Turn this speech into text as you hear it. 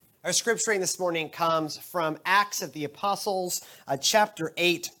Our scripture reading this morning comes from Acts of the Apostles, chapter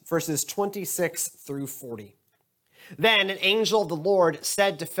 8, verses 26 through 40. Then an angel of the Lord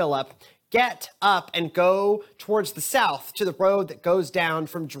said to Philip, "Get up and go towards the south to the road that goes down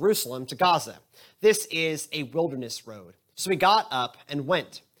from Jerusalem to Gaza. This is a wilderness road." So he got up and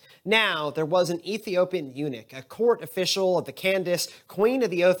went. Now there was an Ethiopian eunuch, a court official of the Candace, queen of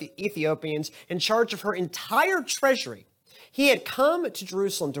the Ethiopians, in charge of her entire treasury. He had come to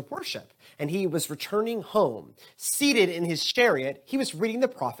Jerusalem to worship, and he was returning home. Seated in his chariot, he was reading the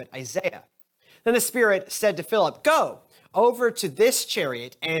prophet Isaiah. Then the Spirit said to Philip, "Go over to this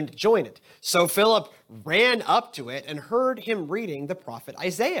chariot and join it." So Philip ran up to it and heard him reading the prophet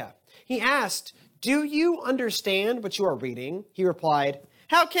Isaiah. He asked, "Do you understand what you are reading?" He replied,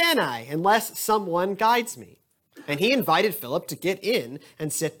 "How can I, unless someone guides me?" And he invited Philip to get in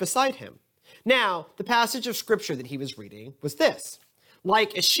and sit beside him. Now, the passage of scripture that he was reading was this: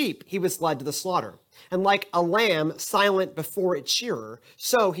 "Like a sheep, he was led to the slaughter, and like a lamb silent before its shearer,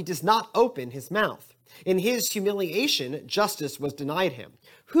 so he does not open his mouth. In his humiliation, justice was denied him.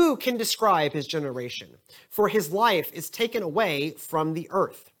 Who can describe his generation? For his life is taken away from the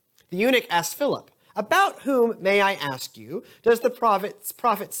earth." The eunuch asked Philip, "About whom, may I ask you, does the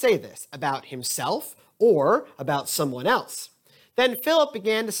prophet say this? About himself or about someone else?" Then Philip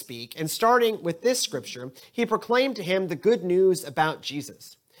began to speak, and starting with this scripture, he proclaimed to him the good news about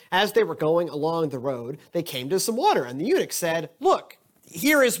Jesus. As they were going along the road, they came to some water, and the eunuch said, "Look,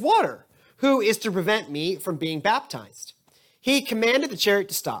 here is water. Who is to prevent me from being baptized?" He commanded the chariot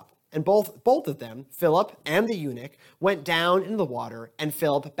to stop, and both of them, Philip and the eunuch, went down into the water, and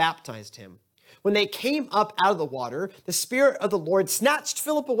Philip baptized him. When they came up out of the water, the Spirit of the Lord snatched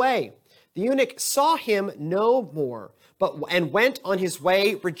Philip away. The eunuch saw him no more, and went on his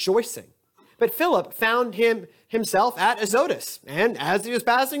way rejoicing. But Philip found himself at Azotus, and as he was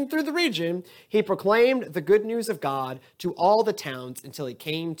passing through the region, he proclaimed the good news of God to all the towns until he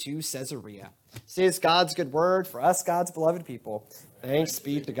came to Caesarea. This is God's good word for us, God's beloved people. Thanks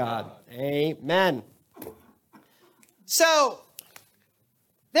be to God. Amen. So,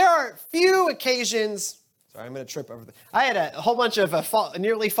 there are few occasions. Sorry, I'm going to trip over. I had a whole bunch of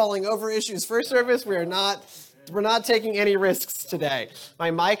nearly falling over issues first service. We're not taking any risks today.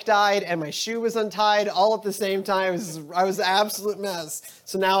 My mic died and my shoe was untied all at the same time. I was an absolute mess.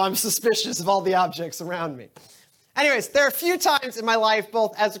 So now I'm suspicious of all the objects around me. Anyways, there are a few times in my life,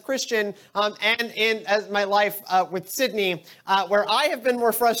 both as a Christian and in my life with Sydney, where I have been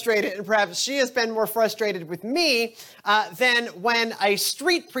more frustrated, and perhaps she has been more frustrated with me than when a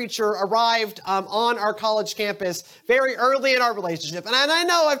street preacher arrived on our college campus very early in our relationship. And I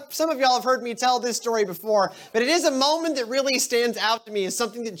know some of y'all have heard me tell this story before, but it is a moment that really stands out to me as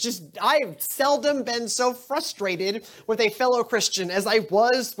something that I've seldom been so frustrated with a fellow Christian as I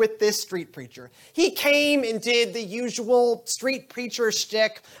was with this street preacher. He came and did the usual street preacher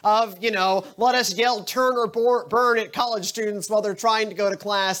shtick of, let us yell turn or burn at college students while they're trying to go to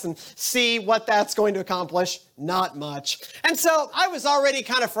class and see what that's going to accomplish. Not much. And so I was already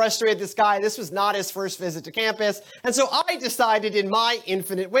kind of frustrated with this guy. This was not his first visit to campus. And so I decided in my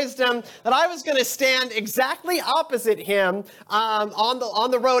infinite wisdom that I was going to stand exactly opposite him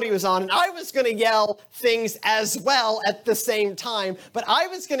on the road he was on. And I was going to yell things as well at the same time. But I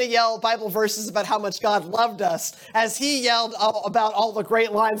was going to yell Bible verses about how much God loved us as he yelled about all the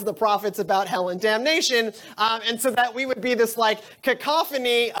great lines of the prophets about hell and damnation. And so that we would be this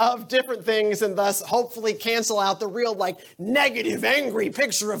cacophony of different things and thus hopefully cancel out the real negative, angry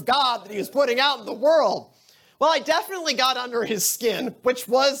picture of God that he was putting out in the world. Well, I definitely got under his skin, which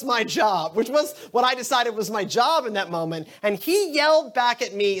was my job, which was what I decided was my job in that moment. And he yelled back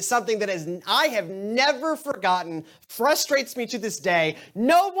at me something that I have never forgotten, frustrates me to this day.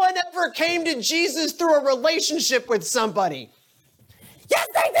 No one ever came to Jesus through a relationship with somebody. Yes,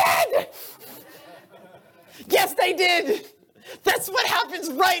 they did! Yes, they did! That's what happens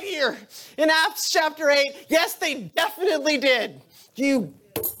right here in Acts chapter 8. Yes, they definitely did. You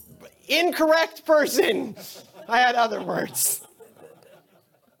incorrect person. I had other words.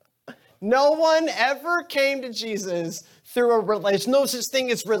 No one ever came to Jesus through a relation. No such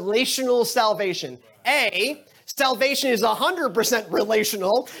thing as relational salvation. Salvation is 100%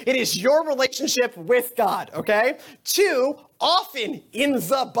 relational. It is your relationship with God, okay? 2, often in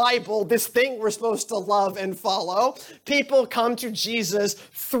the Bible, this thing we're supposed to love and follow, people come to Jesus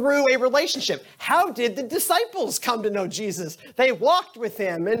through a relationship. How did the disciples come to know Jesus? They walked with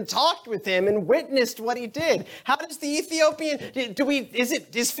him and talked with him and witnessed what he did. How does the Ethiopian,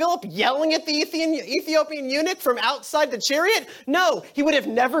 is Philip yelling at the Ethiopian eunuch from outside the chariot? No, he would have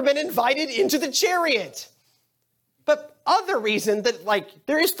never been invited into the chariot. But other reason that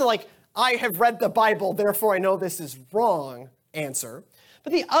there is the I have read the Bible, therefore I know this is wrong answer.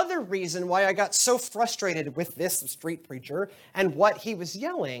 But the other reason why I got so frustrated with this street preacher and what he was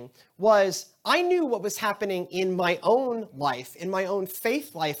yelling was I knew what was happening in my own life, in my own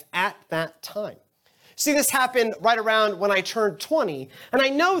faith life at that time. See, this happened right around when I turned 20. And I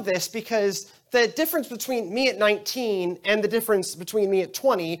know this because the difference between me at 19 and the difference between me at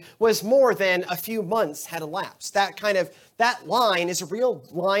 20 was more than a few months had elapsed. That line is a real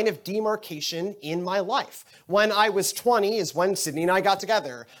line of demarcation in my life. When I was 20 is when Sydney and I got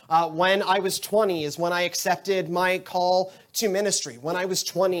together. When I was 20 is when I accepted my call to ministry. When I was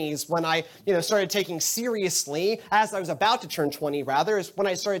 20 is when I, started taking seriously, as I was about to turn 20 rather, is when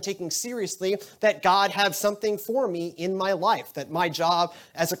I started taking seriously that God had something for me in my life, that my job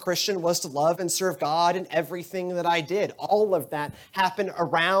as a Christian was to love and serve God in everything that I did. All of that happened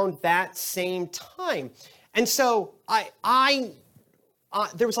around that same time. And so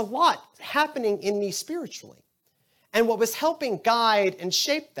there was a lot happening in me spiritually. And what was helping guide and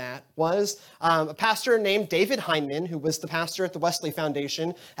shape that was a pastor named David Heinman, who was the pastor at the Wesley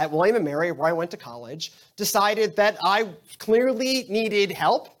Foundation at William & Mary, where I went to college, decided that I clearly needed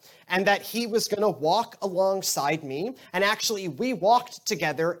help and that he was going to walk alongside me. And actually, we walked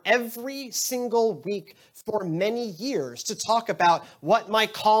together every single week for many years to talk about what my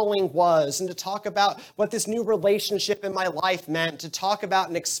calling was and to talk about what this new relationship in my life meant, to talk about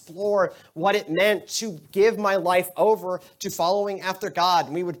and explore what it meant to give my life over to following after God.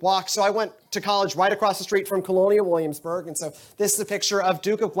 And we would walk. So I went to college right across the street from Colonial Williamsburg. And so this is a picture of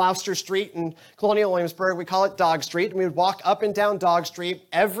Duke of Gloucester Street in Colonial Williamsburg. We call it Dog Street. And we would walk up and down Dog Street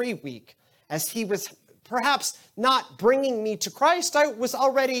every week as he was perhaps not bringing me to Christ. I was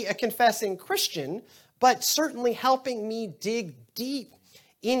already a confessing Christian, but certainly helping me dig deep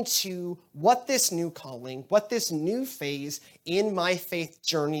into what this new calling, what this new phase in my faith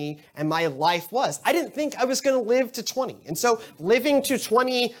journey and my life was. I didn't think I was going to live to 20. And so living to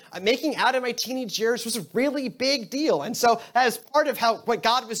 20, making out of my teenage years was a really big deal. And so as part of what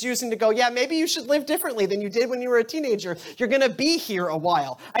God was using to go, yeah, maybe you should live differently than you did when you were a teenager. You're going to be here a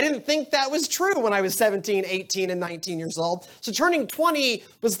while. I didn't think that was true when I was 17, 18, and 19 years old. So turning 20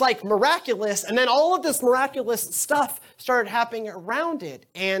 was miraculous. And then all of this miraculous stuff started happening around it.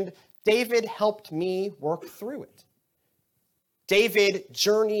 And David helped me work through it. David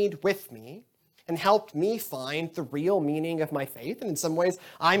journeyed with me and helped me find the real meaning of my faith. And in some ways,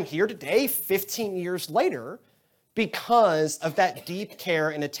 I'm here today, 15 years later, because of that deep care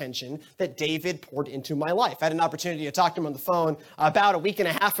and attention that David poured into my life. I had an opportunity to talk to him on the phone about a week and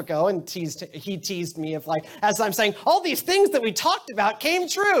a half ago, and he teased me of as I'm saying, all these things that we talked about came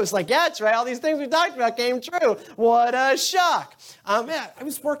true. It's yeah, that's right, all these things we talked about came true. What a shock. I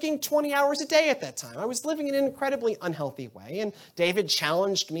was working 20 hours a day at that time. I was living in an incredibly unhealthy way, and David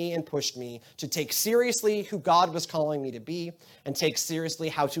challenged me and pushed me to take seriously who God was calling me to be and take seriously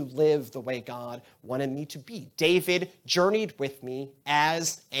how to live the way God wanted me to be. David journeyed with me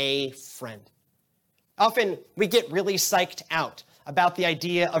as a friend. Often we get really psyched out about the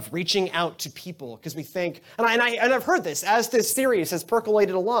idea of reaching out to people because we think, and I've heard this as this series has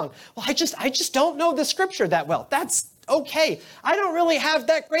percolated along. Well, I just don't know the scripture that well. That's okay. I don't really have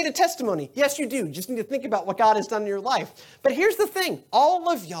that great a testimony. Yes, you do. You just need to think about what God has done in your life. But here's the thing. All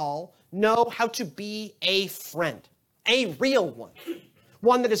of y'all know how to be a friend, a real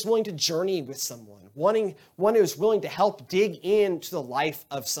one that is willing to journey with someone, one who is willing to help dig into the life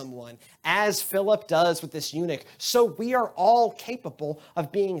of someone, as Philip does with this eunuch. So we are all capable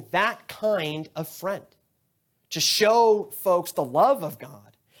of being that kind of friend, to show folks the love of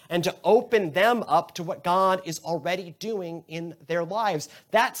God and to open them up to what God is already doing in their lives.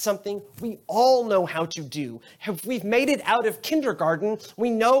 That's something we all know how to do. If we've made it out of kindergarten,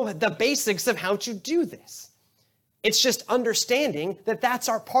 we know the basics of how to do this. It's just understanding that that's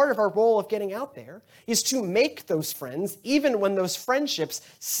part of our role of getting out there is to make those friends, even when those friendships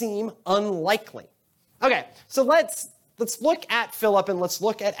seem unlikely. Okay, so let's look at Philip and let's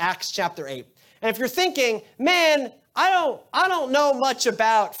look at Acts chapter 8. And if you're thinking, man, I don't know much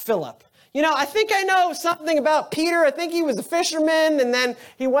about Philip. I think I know something about Peter. I think he was a fisherman, and then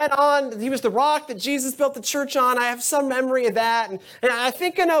he went on. He was the rock that Jesus built the church on. I have some memory of that. And I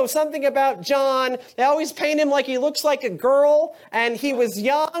think I know something about John. They always paint him like he looks like a girl, and he was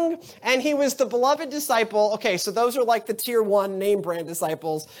young, and he was the beloved disciple. Okay, so those are the tier 1 name brand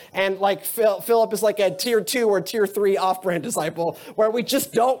disciples, and Philip is a tier 2 or tier 3 off-brand disciple, where we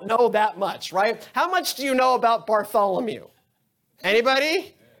just don't know that much, right? How much do you know about Bartholomew?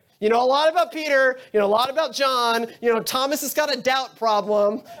 Anybody? You know a lot about Peter, you know a lot about John, Thomas has got a doubt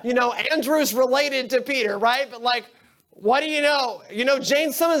problem, Andrew's related to Peter, right? But What do you know? You know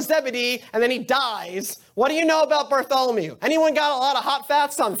James, son of Zebedee, and then he dies. What do you know about Bartholomew? Anyone got a lot of hot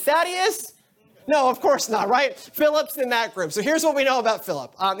facts on Thaddeus? No, of course not, right? Philip's in that group. So here's what we know about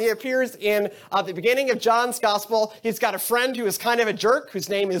Philip. He appears in the beginning of John's gospel. He's got a friend who is kind of a jerk, whose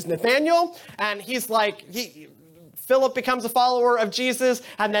name is Nathaniel. And Philip becomes a follower of Jesus.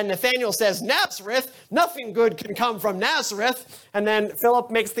 And then Nathaniel says, Nazareth, nothing good can come from Nazareth. And then Philip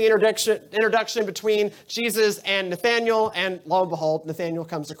makes the introduction between Jesus and Nathaniel. And lo and behold, Nathaniel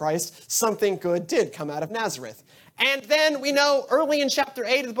comes to Christ. Something good did come out of Nazareth. And then we know early in chapter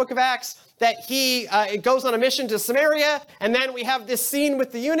 8 of the book of Acts that he goes on a mission to Samaria, and then we have this scene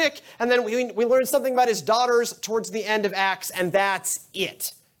with the eunuch, and then we learn something about his daughters towards the end of Acts, and that's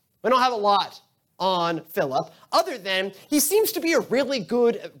it. We don't have a lot on Philip, other than he seems to be a really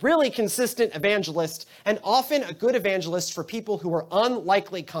good, really consistent evangelist, and often a good evangelist for people who are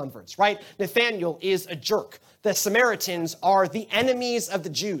unlikely converts, right? Nathaniel is a jerk. The Samaritans are the enemies of the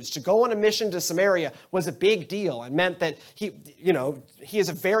Jews. To go on a mission to Samaria was a big deal and meant that he is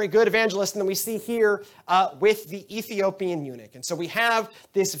a very good evangelist. And then we see here with the Ethiopian eunuch. And so we have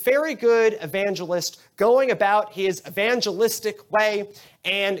this very good evangelist going about his evangelistic way,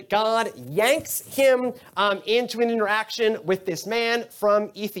 and God yanks him into an interaction with this man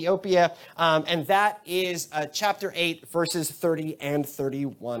from Ethiopia. And that is chapter 8, verses 30 and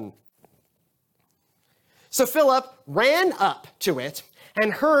 31. So Philip ran up to it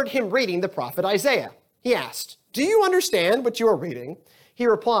and heard him reading the prophet Isaiah. He asked, "Do you understand what you are reading?" He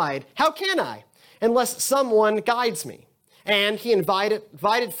replied, "How can I, unless someone guides me?" And he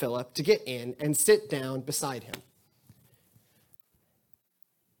invited Philip to get in and sit down beside him.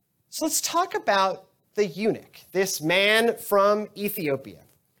 So let's talk about the eunuch, this man from Ethiopia.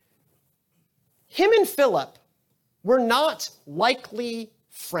 Him and Philip were not likely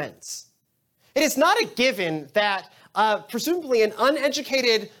friends. It is not a given that presumably an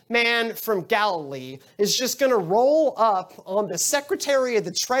uneducated man from Galilee is just going to roll up on the Secretary of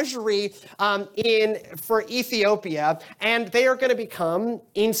the Treasury for Ethiopia, and they are going to become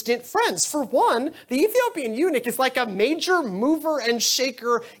instant friends. For one, the Ethiopian eunuch is like a major mover and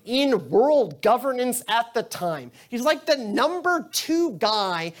shaker in world governance at the time. He's like the number 2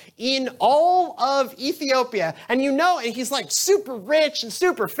 guy in all of Ethiopia. And he's like super rich and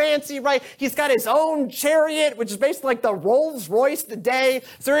super fancy, right? He's got his own chariot, which is basically like the Rolls Royce today.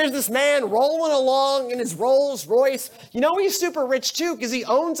 So here's this man rolling along in his Rolls Royce. He's super rich too because he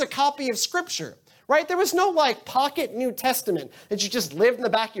owns a copy of Scripture, right? There was no pocket New Testament that you just lived in the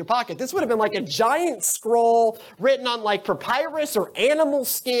back of your pocket. This would have been like a giant scroll written on papyrus or animal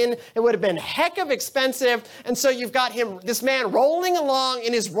skin. It would have been heck of expensive. And so you've got this man rolling along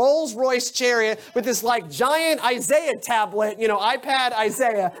in his Rolls Royce chariot with this giant Isaiah tablet, iPad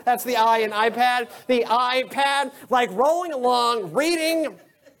Isaiah. That's the I in iPad. The iPad, rolling along, reading.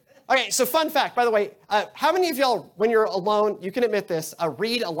 Okay, so fun fact, by the way, how many of y'all, when you're alone, you can admit this,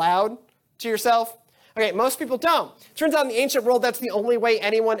 read aloud to yourself? Okay, most people don't. Turns out in the ancient world, that's the only way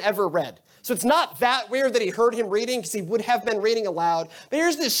anyone ever read. So it's not that weird that he heard him reading, because he would have been reading aloud. But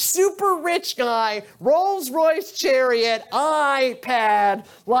here's this super rich guy, Rolls Royce chariot, iPad,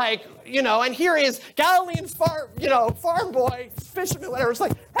 and here is Galilean farm boy, fisherman, whatever. It's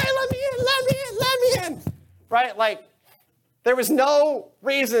like, hey, let me in. Right? There was no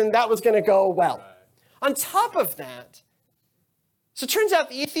reason that was going to go well. On top of that, so it turns out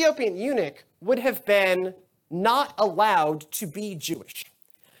the Ethiopian eunuch would have been not allowed to be Jewish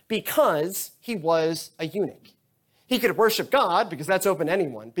because he was a eunuch. He could worship God because that's open to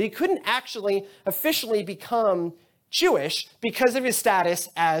anyone, but he couldn't actually officially become Jewish because of his status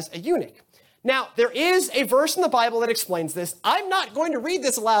as a eunuch. Now, there is a verse in the Bible that explains this. I'm not going to read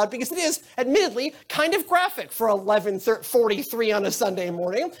this aloud because it is, admittedly, kind of graphic for 11:43 on a Sunday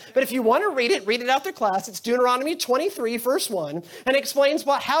morning. But if you want to read it out to class. It's Deuteronomy 23, verse 1, and explains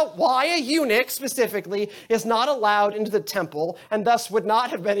why a eunuch, specifically, is not allowed into the temple and thus would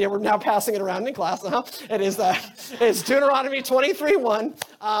not have been. We're now passing it around in class. It's Deuteronomy 23, 1.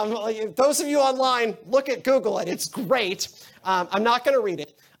 Those of you online, Google it. It's great. I'm not going to read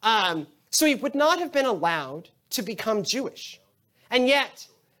it. So he would not have been allowed to become Jewish. And yet,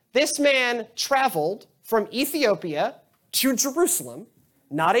 this man traveled from Ethiopia to Jerusalem,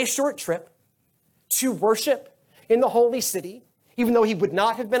 not a short trip, to worship in the holy city, even though he would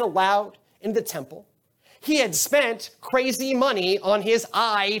not have been allowed in the temple. He had spent crazy money on his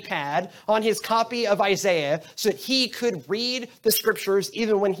iPad, on his copy of Isaiah, so that he could read the scriptures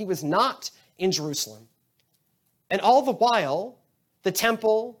even when he was not in Jerusalem. And all the while, the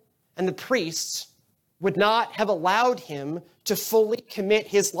temple and the priests would not have allowed him to fully commit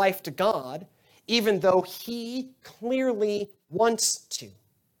his life to God even though he clearly wants to.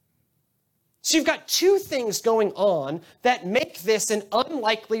 So you've got two things going on that make this an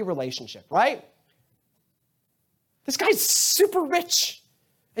unlikely relationship, right? This guy's super rich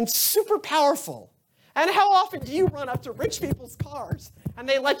and super powerful. And how often do you run up to rich people's cars and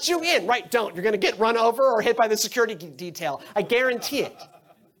they let you in? Right, don't. You're going to get run over or hit by the security detail. I guarantee it.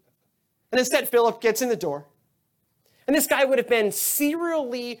 And instead, Philip gets in the door. And this guy would have been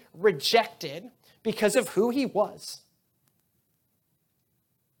serially rejected because of who he was.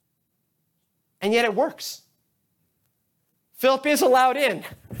 And yet it works. Philip is allowed in.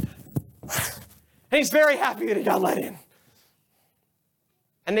 And he's very happy that he got let in.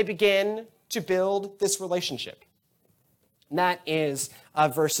 And they begin to build this relationship. And that is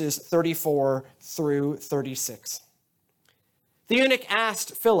verses 34 through 36. The eunuch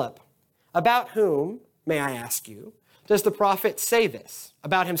asked Philip, "About whom, may I ask you, does the prophet say this?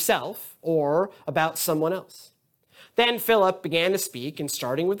 About himself or about someone else?" Then Philip began to speak, and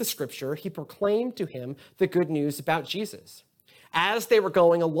starting with the scripture, he proclaimed to him the good news about Jesus. As they were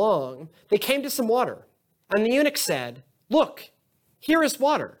going along, they came to some water, and the eunuch said, "Look, here is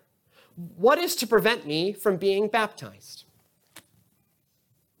water. What is to prevent me from being baptized?"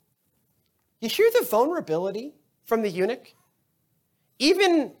 You hear the vulnerability from the eunuch?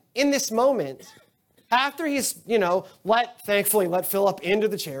 Even in this moment, after he's, thankfully let Philip into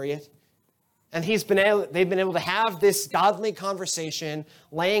the chariot, and they've been able to have this godly conversation,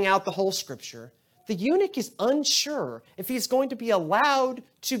 laying out the whole scripture, the eunuch is unsure if he's going to be allowed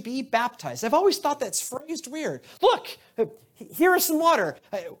to be baptized. I've always thought that's phrased weird. Look, here is some water.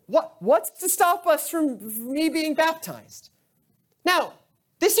 What's to stop us from me being baptized? Now,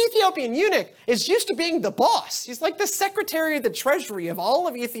 this Ethiopian eunuch is used to being the boss. He's like the secretary of the treasury of all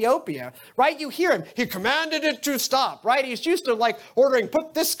of Ethiopia, right? You hear him. He commanded it to stop, right? He's used to ordering,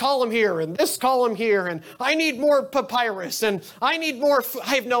 put this column here and this column here, and I need more papyrus, and I need more.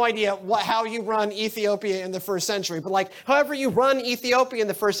 I have no idea how you run Ethiopia in the first century, but however you run Ethiopia in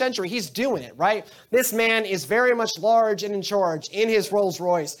the first century, he's doing it, right? This man is very much large and in charge in his Rolls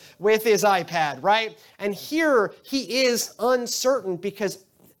Royce with his iPad, right? And here he is uncertain because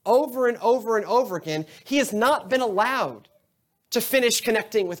over and over and over again, he has not been allowed to finish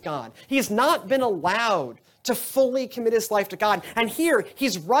connecting with God. He has not been allowed to fully commit his life to God. And here,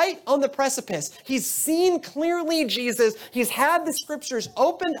 he's right on the precipice. He's seen clearly Jesus. He's had the scriptures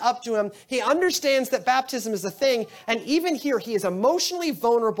opened up to him. He understands that baptism is a thing. And even here, he is emotionally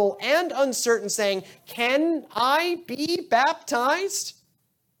vulnerable and uncertain, saying, "Can I be baptized?"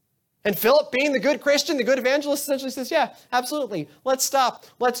 And Philip, being the good Christian, the good evangelist, essentially says, "Yeah, absolutely. Let's stop.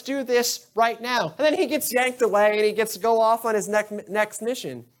 Let's do this right now." And then he gets yanked away and he gets to go off on his next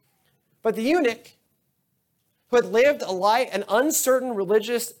mission. But the eunuch, who had lived an uncertain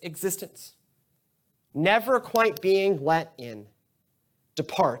religious existence, never quite being let in,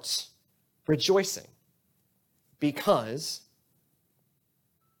 departs rejoicing because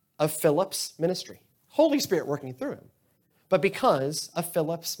of Philip's ministry. Holy Spirit working through him. But because of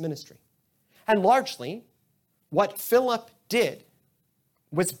Philip's ministry. And largely, what Philip did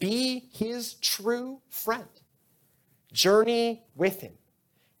was be his true friend, journey with him,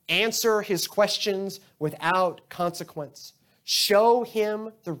 answer his questions without consequence, show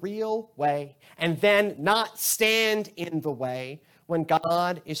him the real way, and then not stand in the way when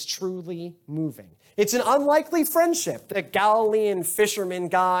God is truly moving. It's an unlikely friendship, the Galilean fisherman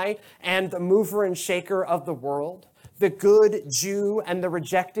guy and the mover and shaker of the world, the good Jew and the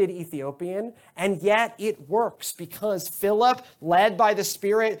rejected Ethiopian, and yet it works because Philip, led by the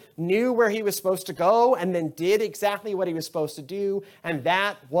Spirit, knew where he was supposed to go and then did exactly what he was supposed to do, and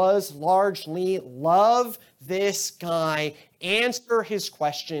that was largely love this guy, answer his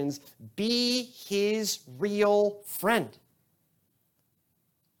questions, be his real friend.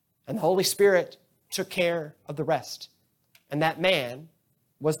 And the Holy Spirit took care of the rest, and that man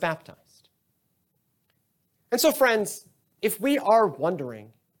was baptized. And so, friends, if we are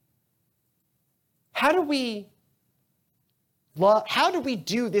wondering, how do we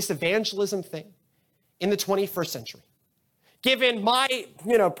do this evangelism thing in the 21st century? Given my,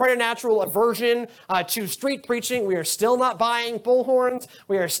 preternatural aversion to street preaching, we are still not buying bullhorns.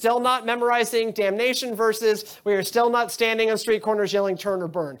 We are still not memorizing damnation verses. We are still not standing on street corners yelling turn or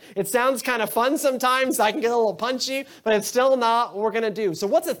burn. It sounds kind of fun sometimes. I can get a little punchy, but it's still not what we're going to do. So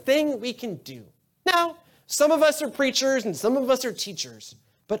what's a thing we can do? Now, some of us are preachers and some of us are teachers,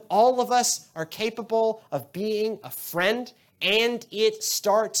 but all of us are capable of being a friend, and it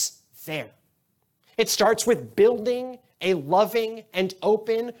starts there. It starts with building a loving and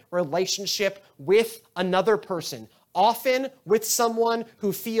open relationship with another person, often with someone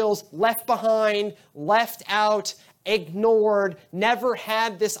who feels left behind, left out, ignored, never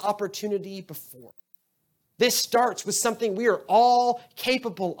had this opportunity before. This starts with something we are all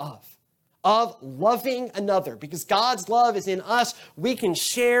capable of loving another. Because God's love is in us, we can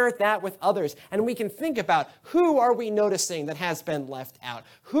share that with others. And we can think about, who are we noticing that has been left out?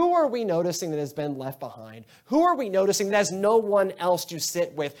 Who are we noticing that has been left behind? Who are we noticing that has no one else to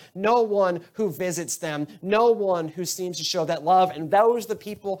sit with? No one who visits them? No one who seems to show that love? And those are the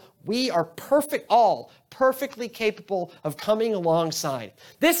people we are perfectly capable of coming alongside.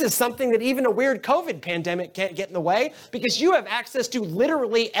 This is something that even a weird COVID pandemic can't get in the way, because you have access to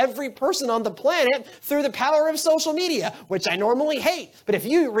literally every person on the planet through the power of social media, which I normally hate. But if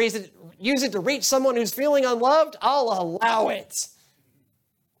you use it to reach someone who's feeling unloved, I'll allow it.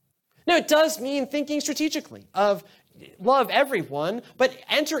 Now, it does mean thinking strategically of love everyone, but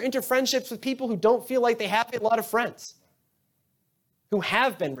enter into friendships with people who don't feel like they have a lot of friends, who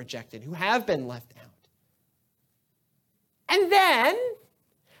have been rejected, who have been left out.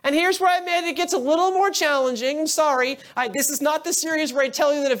 And here's where I admit it gets a little more challenging. I'm sorry. This is not the series where I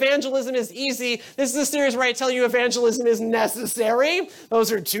tell you that evangelism is easy. This is the series where I tell you evangelism is necessary.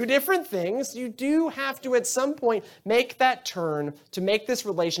 Those are two different things. You do have to, at some point, make that turn to make this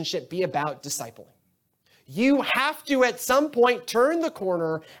relationship be about discipling. You have to, at some point, turn the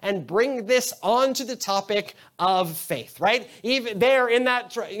corner and bring this onto the topic of faith, right? Even there in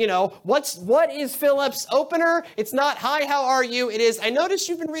that, what is Philip's opener? It's not, hi, how are you? It is, I noticed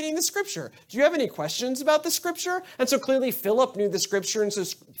you've been reading the scripture. Do you have any questions about the scripture? And so clearly Philip knew the scripture, and so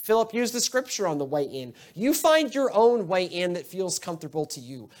Philip used the scripture on the way in. You find your own way in that feels comfortable to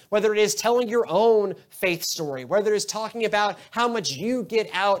you, whether it is telling your own faith story, whether it is talking about how much you get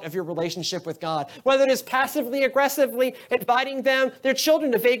out of your relationship with God, whether it is passively, aggressively inviting their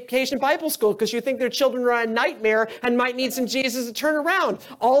children to vacation Bible school because you think their children are a nightmare and might need some Jesus to turn around.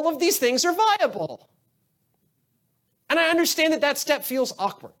 All of these things are viable. And I understand that step feels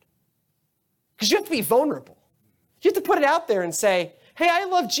awkward because you have to be vulnerable. You have to put it out there and say, hey, I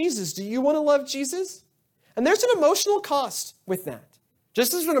love Jesus. Do you want to love Jesus? And there's an emotional cost with that.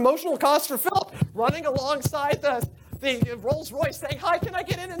 Just as an emotional cost for Philip running alongside the Rolls Royce saying, hi, can I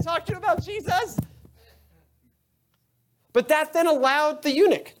get in and talk to you about Jesus? But that then allowed the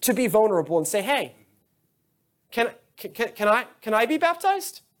eunuch to be vulnerable and say, hey, can I be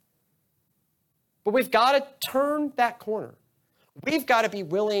baptized? But we've got to turn that corner. We've got to be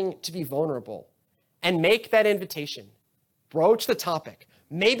willing to be vulnerable and make that invitation. Broach the topic.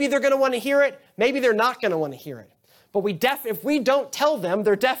 Maybe they're going to want to hear it. Maybe they're not going to want to hear it. But if we don't tell them,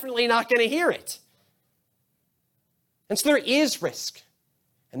 they're definitely not going to hear it. And so there is risk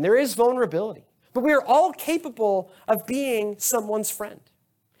and there is vulnerability. But we are all capable of being someone's friend.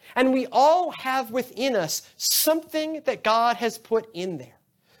 And we all have within us something that God has put in there.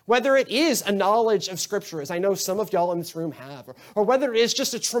 Whether it is a knowledge of Scripture, as I know some of y'all in this room have, or whether it is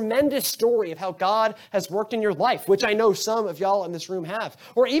just a tremendous story of how God has worked in your life, which I know some of y'all in this room have,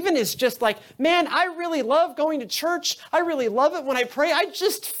 or even is just like, man, I really love going to church. I really love it when I pray. I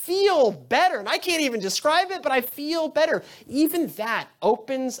just feel better. And I can't even describe it, but I feel better. Even that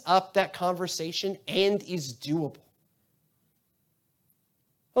opens up that conversation and is doable.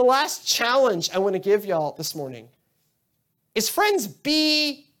 The last challenge I want to give y'all this morning is, friends,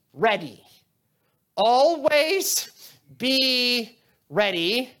 be ready. Always be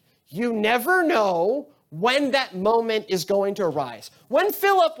ready. You never know when that moment is going to arise. When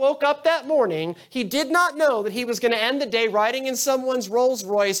Philip woke up that morning, he did not know that he was going to end the day riding in someone's Rolls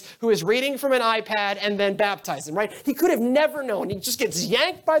Royce who is reading from an iPad and then baptize him, right? He could have never known. He just gets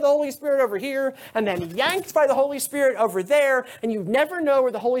yanked by the Holy Spirit over here and then yanked by the Holy Spirit over there, and you never know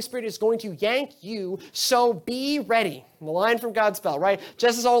where the Holy Spirit is going to yank you, so be ready. The line from God's spell, right?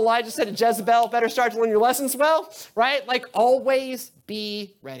 Just as old Elijah said to Jezebel, better start to learn your lessons well, right? Like, always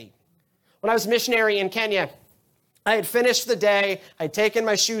be ready. When I was a missionary in Kenya, I had finished the day. I had taken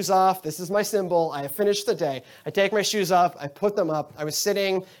my shoes off. This is my symbol. I have finished the day. I take my shoes off. I put them up. I was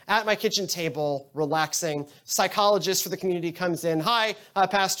sitting at my kitchen table, relaxing. Psychologist for the community comes in. Hi,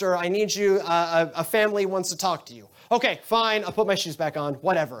 Pastor, I need you. A family wants to talk to you. Okay, fine. I'll put my shoes back on.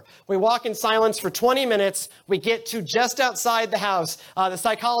 Whatever. We walk in silence for 20 minutes. We get to just outside the house. The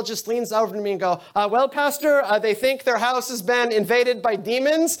psychologist leans over to me and goes, well, Pastor, they think their house has been invaded by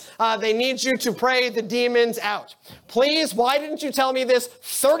demons. They need you to pray the demons out. Please, why didn't you tell me this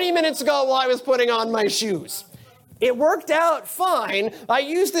 30 minutes ago while I was putting on my shoes? It worked out fine. I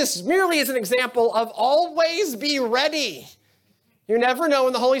use this merely as an example of always be ready. You never know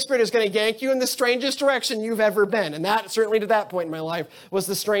when the Holy Spirit is going to yank you in the strangest direction you've ever been. And that, certainly to that point in my life, was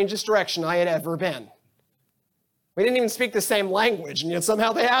the strangest direction I had ever been. We didn't even speak the same language, and yet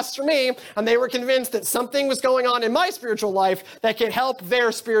somehow they asked for me, and they were convinced that something was going on in my spiritual life that could help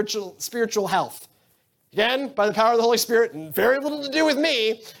their spiritual health. Again, by the power of the Holy Spirit, and very little to do with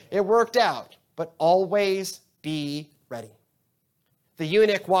me, it worked out. But always be ready. The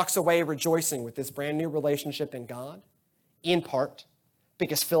eunuch walks away rejoicing with this brand new relationship in God, in part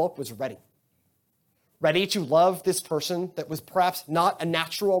because Philip was ready. Ready to love this person that was perhaps not a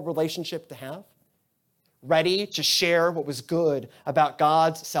natural relationship to have. Ready to share what was good about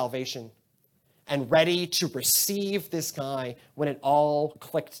God's salvation. And ready to receive this guy when it all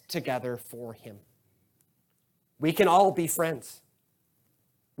clicked together for him. We can all be friends.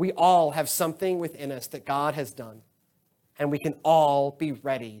 We all have something within us that God has done. And we can all be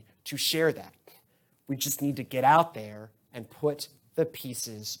ready to share that. We just need to get out there and put the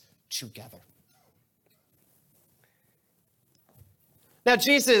pieces together. Now,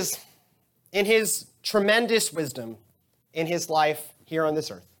 Jesus, in his tremendous wisdom in his life here on this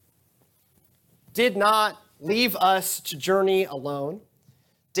earth, did not leave us to journey alone,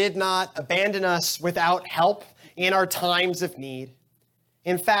 did not abandon us without help in our times of need.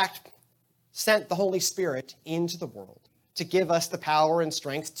 In fact, sent the Holy Spirit into the world to give us the power and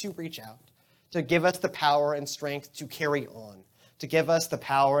strength to reach out, to give us the power and strength to carry on, to give us the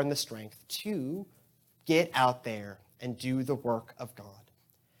power and the strength to get out there and do the work of God.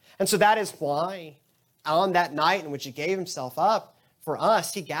 And so that is why on that night in which he gave himself up for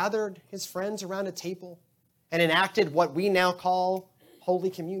us, he gathered his friends around a table and enacted what we now call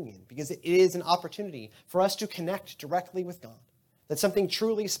Holy Communion, because it is an opportunity for us to connect directly with God, that something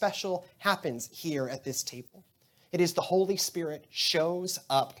truly special happens here at this table. It is the Holy Spirit shows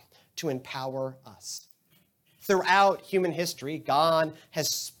up to empower us. Throughout human history, God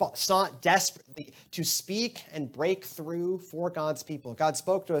has sought desperately to speak and break through for God's people. God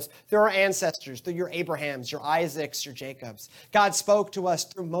spoke to us through our ancestors, through your Abrahams, your Isaacs, your Jacobs. God spoke to us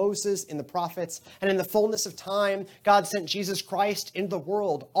through Moses in the prophets. And in the fullness of time, God sent Jesus Christ into the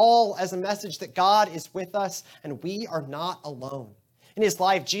world, all as a message that God is with us and we are not alone. In his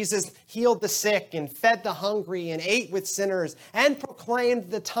life, Jesus healed the sick and fed the hungry and ate with sinners and proclaimed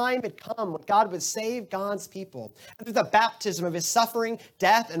the time had come when God would save God's people. And through the baptism of his suffering,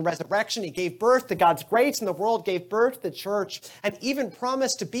 death, and resurrection, he gave birth to God's grace in the world, gave birth to the church, and even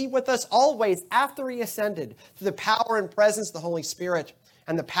promised to be with us always after he ascended through the power and presence of the Holy Spirit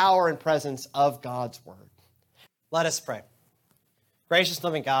and the power and presence of God's word. Let us pray. Gracious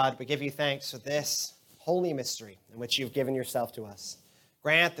living God, we give you thanks for this holy mystery in which you've given yourself to us.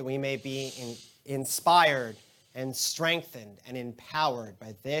 Grant that we may be inspired and strengthened and empowered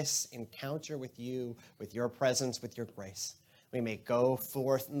by this encounter with you, with your presence, with your grace. We may go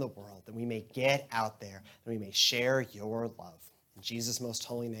forth in the world, that we may get out there, that we may share your love. In Jesus' most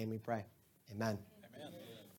holy name we pray. Amen.